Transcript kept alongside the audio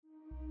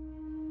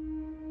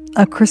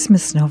A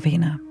Christmas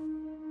Novena,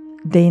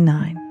 Day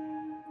 9.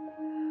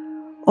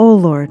 O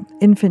Lord,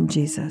 Infant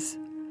Jesus,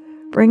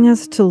 bring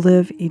us to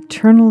live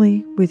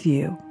eternally with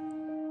you.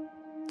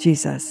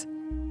 Jesus,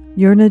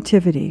 your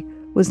nativity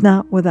was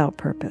not without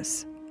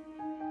purpose.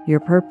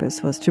 Your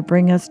purpose was to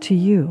bring us to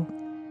you.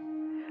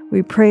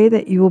 We pray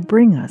that you will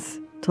bring us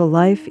to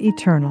life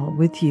eternal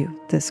with you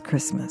this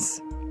Christmas.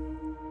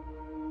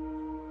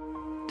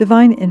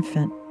 Divine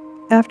Infant,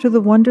 after the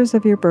wonders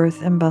of your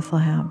birth in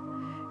Bethlehem,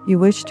 you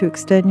wish to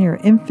extend your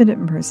infinite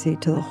mercy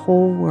to the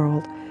whole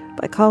world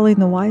by calling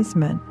the wise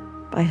men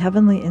by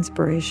heavenly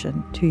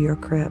inspiration to your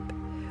crib,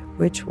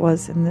 which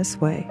was in this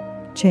way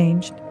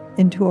changed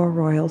into a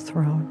royal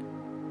throne.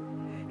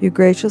 You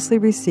graciously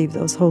received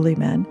those holy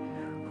men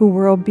who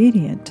were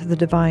obedient to the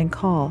divine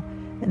call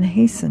and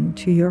hastened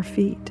to your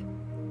feet.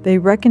 They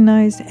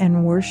recognized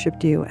and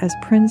worshipped you as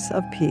Prince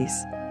of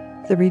Peace,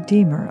 the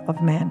Redeemer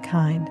of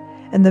mankind,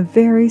 and the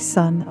very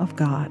Son of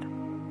God.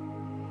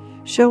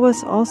 Show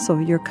us also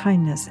your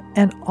kindness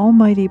and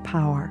almighty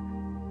power.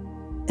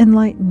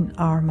 Enlighten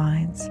our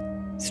minds,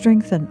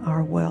 strengthen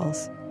our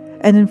wills,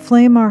 and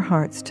inflame our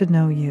hearts to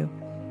know you,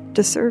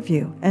 to serve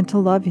you, and to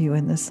love you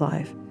in this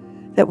life,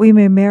 that we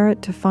may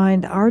merit to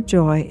find our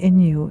joy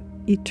in you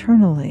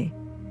eternally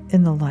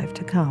in the life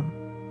to come.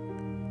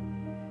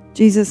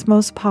 Jesus,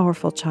 most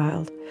powerful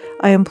child,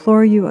 I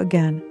implore you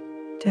again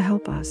to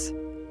help us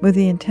with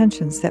the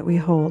intentions that we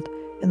hold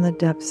in the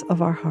depths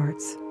of our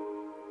hearts.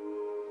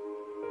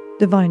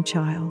 Divine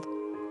Child,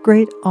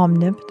 great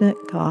omnipotent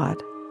God,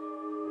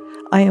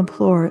 I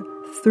implore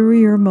through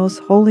your most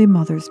holy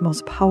Mother's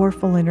most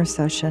powerful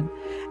intercession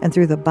and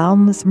through the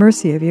boundless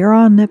mercy of your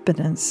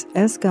omnipotence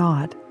as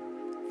God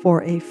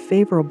for a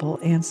favorable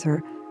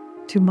answer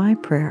to my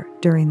prayer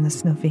during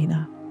this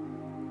novena.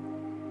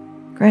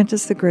 Grant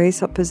us the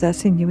grace of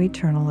possessing you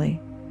eternally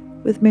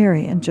with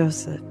Mary and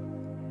Joseph,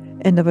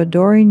 and of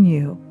adoring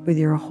you with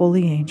your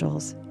holy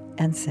angels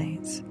and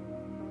saints.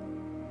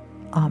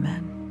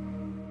 Amen.